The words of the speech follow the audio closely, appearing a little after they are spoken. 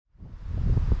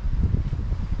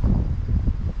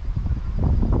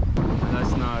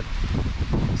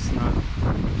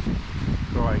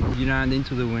you land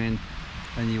into the wind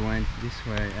and you went this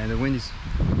way, and the wind is,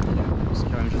 it's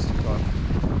kind of just a top.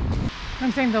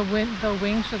 I'm saying the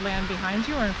wing should land behind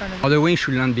you or in front of you? Oh, the wing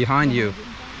should land behind you,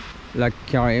 like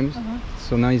Karim's.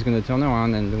 So now he's going to turn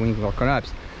around and the wing will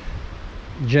collapse.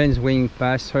 Jane's wing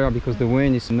passed her because the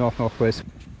wind is north-northwest.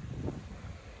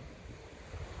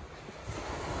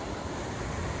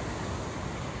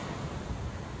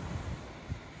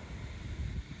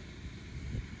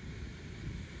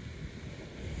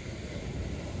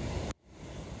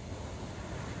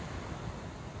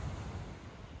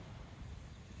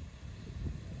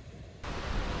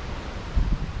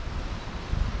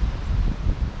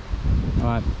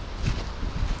 Alright,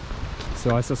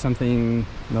 so I saw something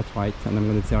not right and I'm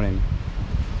going to tell him.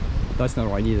 That's not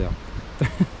right either.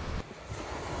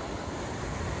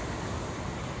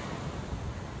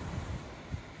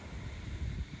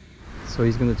 So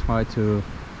he's going to try to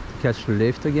catch the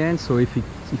lift again. So if he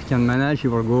can manage, he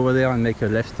will go over there and make a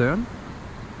left turn.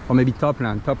 Or maybe top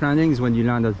land. Top landing is when you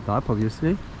land at the top,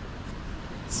 obviously.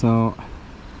 So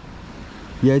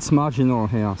yeah, it's marginal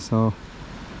here. So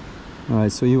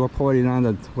alright, so you will probably land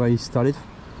at where you started,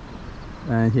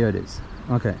 and here it is.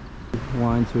 Okay,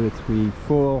 1, 2, 3,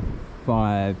 4,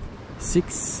 5,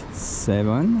 6,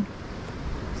 7.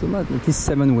 So about at least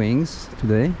 7 wings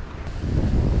today.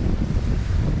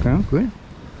 Okay, good.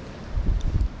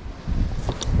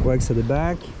 Brakes at the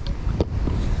back.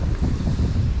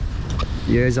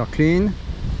 The ears are clean.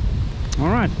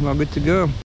 Alright, we're good to go.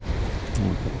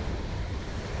 Okay.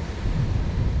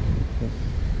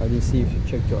 I didn't see if you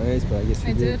checked your airs, but I guess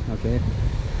you did. Okay.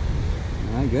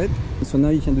 Alright, good. So now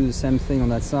you can do the same thing on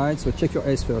that side. So check your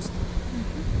airs first.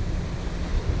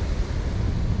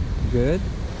 Good.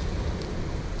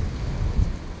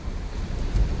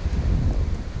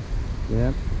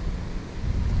 Yep.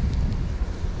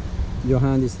 Your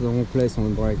hand is in the wrong place on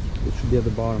the brake. It should be at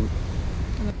the bottom.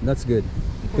 That's good.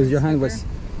 Because your hand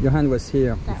was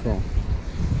here before.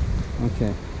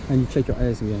 Okay. And you check your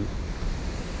airs again.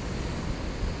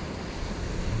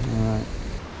 Alright.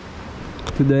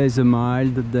 Today is a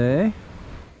mild day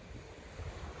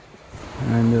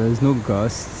and there's no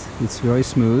gusts. It's very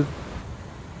smooth.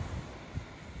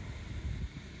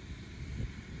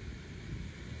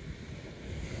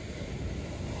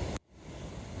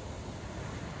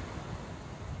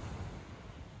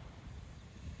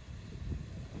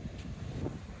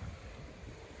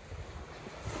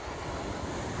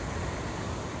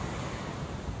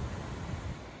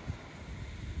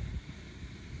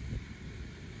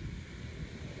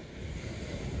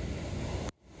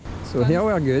 So here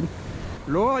we are good.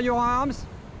 Lower your arms.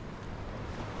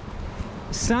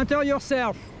 Center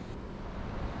yourself.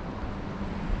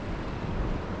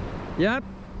 Yep.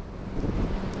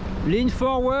 Lean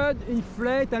forward,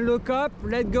 inflate and look up.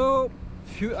 Let go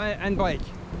and brake.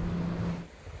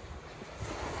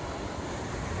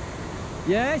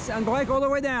 Yes, and brake all the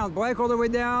way down. Brake all the way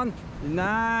down.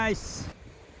 Nice.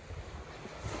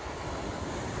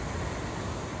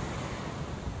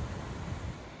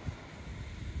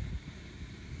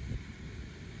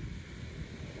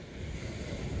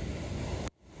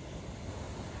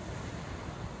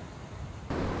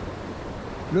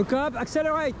 Look up,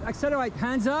 accelerate, accelerate,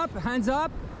 hands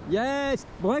up, yes,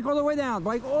 brake all the way down,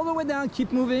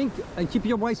 keep moving, and keep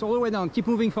your brakes all the way down, keep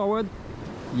moving forward,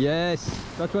 yes,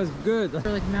 that was good.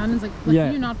 For like mountains, like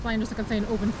yeah. You're not flying just like on say an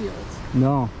open field.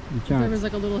 No, you can't. If there was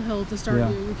like a little hill to start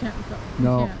you can't go.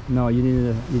 No, no, you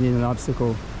need an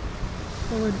obstacle.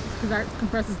 Forward, because that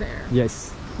compresses the air.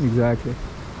 Yes, exactly.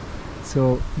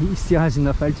 So he still has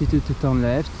enough altitude to turn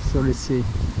left, so let's see. So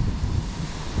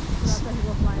that's why he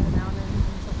will fly in the mountains.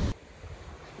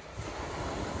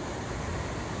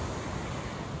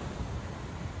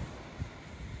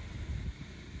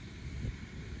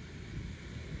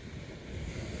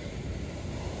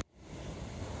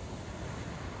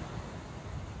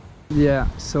 Yeah,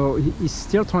 so he's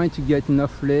still trying to get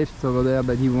enough lift over there,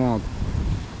 but he won't.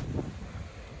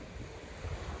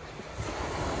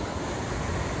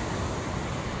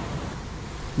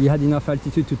 He had enough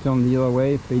altitude to turn the other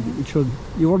way, but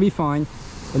he will be fine.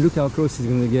 But look how close he's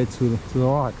going to get to the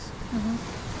rocks.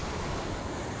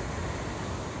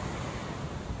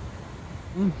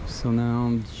 So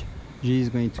now G is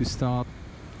going to start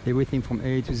everything from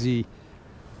A to Z.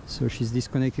 So she's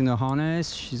disconnecting the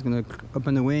harness, she's going to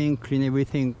open the wing, clean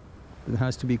everything that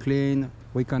has to be clean,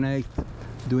 reconnect,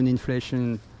 do an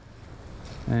inflation,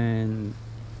 and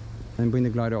bring the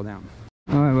glider down.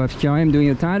 Alright, we have Karim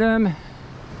doing a tandem.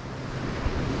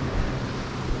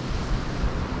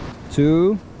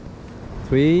 2,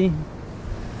 3,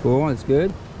 4, that's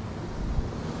good.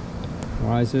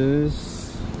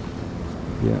 Rises.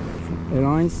 Yeah,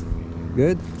 airlines,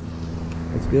 good.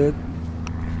 That's good.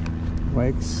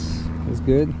 Brakes, that's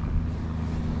good.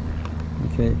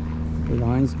 Okay,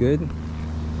 airlines, good.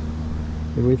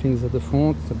 Everything's at the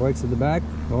front, the brakes at the back.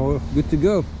 Oh, good to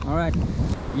go. All right.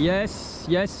 Yes,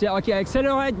 yes, yeah, okay,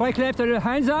 accelerate, brake left,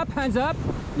 hands up, hands up.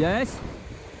 Yes.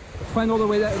 Front all the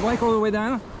way down, brake all the way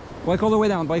down. Brake all the way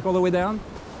down, brake all the way down.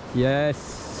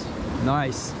 Yes,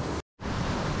 nice.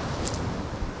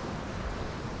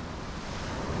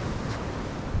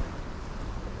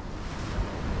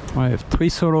 I have 3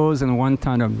 solos and 1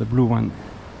 tandem, the blue one.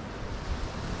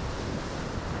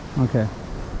 Okay.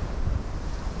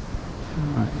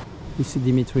 Alright. You see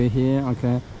Dimitri here,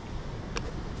 okay.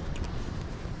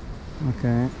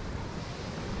 Okay.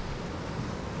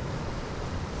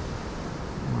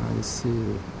 Alright, let's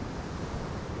see.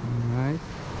 Alright.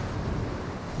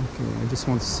 Okay, I just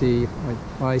want to see.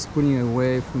 Right, he's pulling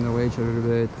away from the wedge a little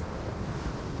bit.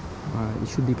 Alright, it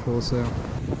should be closer.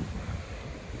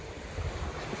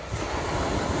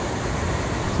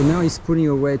 So now he's pulling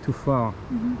away too far.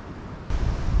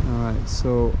 Alright,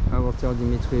 so I will tell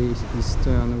Dimitri his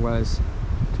turn was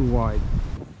too wide.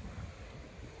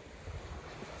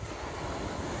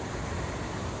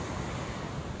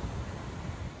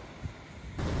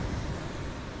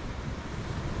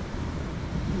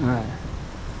 Alright.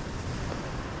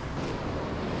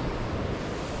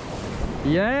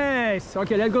 Yes!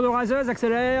 Okay, let's go to risers,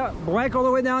 accélère, brake all the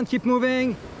way down, keep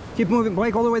moving,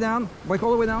 brake all the way down, brake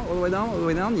all the way down, all the way down, all the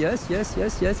way down, yes, yes,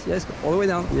 yes, yes, yes, all the way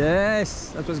down, yes,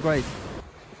 that was great.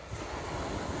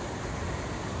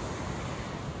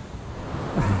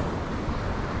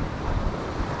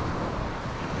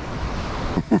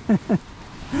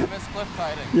 You miss cliff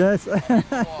fighting. Yes.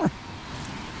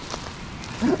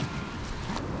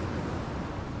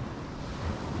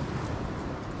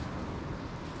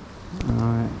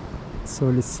 Alright, so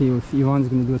let's see if Ivan's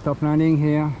going to do a top landing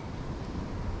here.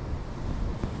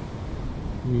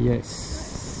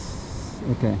 Yes.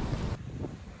 Okay.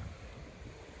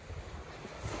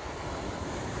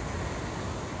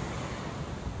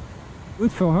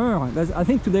 Good for her. I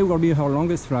think today will be her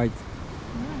longest flight.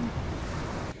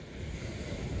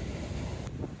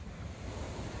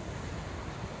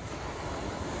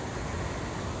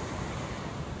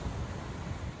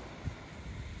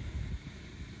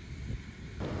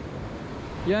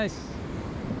 Yes.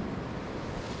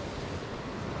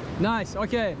 Nice.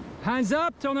 Okay. Hands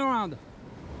up, turn around.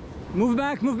 Move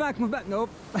back, move back, move back. Nope.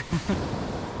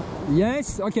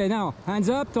 Yes. Okay, now hands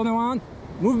up, turn around.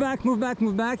 Move back, move back,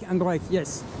 move back, and brake.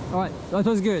 Yes. All right. That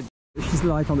was good. She's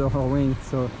light under her wing,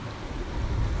 so.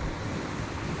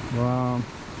 Wow.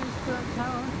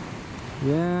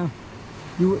 Yeah.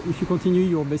 If you continue,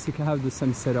 you'll basically have the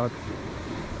same setup.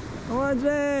 Oh,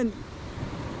 Jen.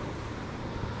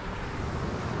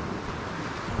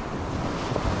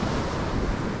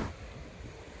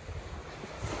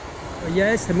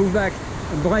 Yes, move back,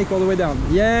 brake all the way down.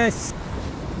 Yes.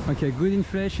 Okay, good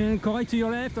inflation. Correct to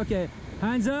your left. Okay,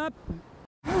 hands up.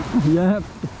 Yep.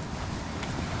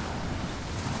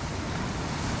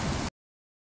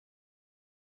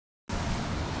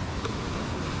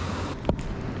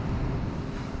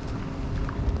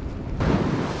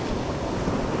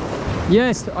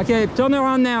 Yes. Okay, turn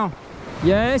around now.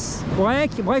 Yes.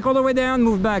 Brake all the way down.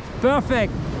 Move back.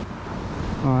 Perfect.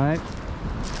 All right.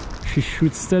 She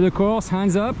should stay the course,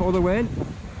 hands up all the way.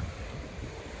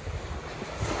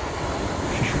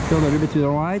 She should turn a little bit to the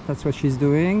right, that's what she's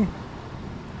doing.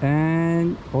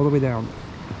 And all the way down.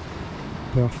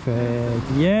 Perfect.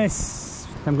 Yes!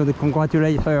 I'm going to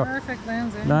congratulate her. Perfect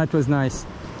landing. That was nice.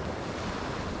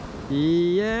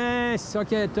 Yes!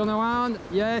 Okay, turn around.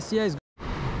 Yes, yes.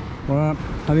 Well,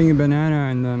 having a banana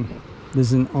and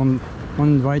there's an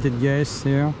uninvited guest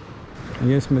here. I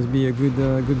guess must be a good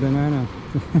banana.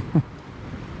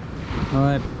 All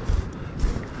right.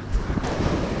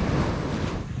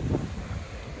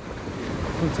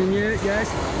 Continue. Yes.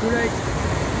 Too late.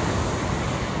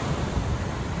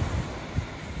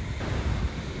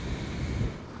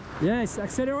 Yes.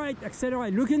 Accelerate.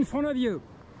 Accelerate. Look in front of you.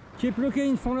 Keep looking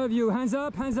in front of you. Hands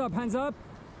up. Hands up. Hands up.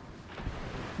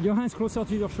 Your hands closer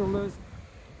to your shoulders.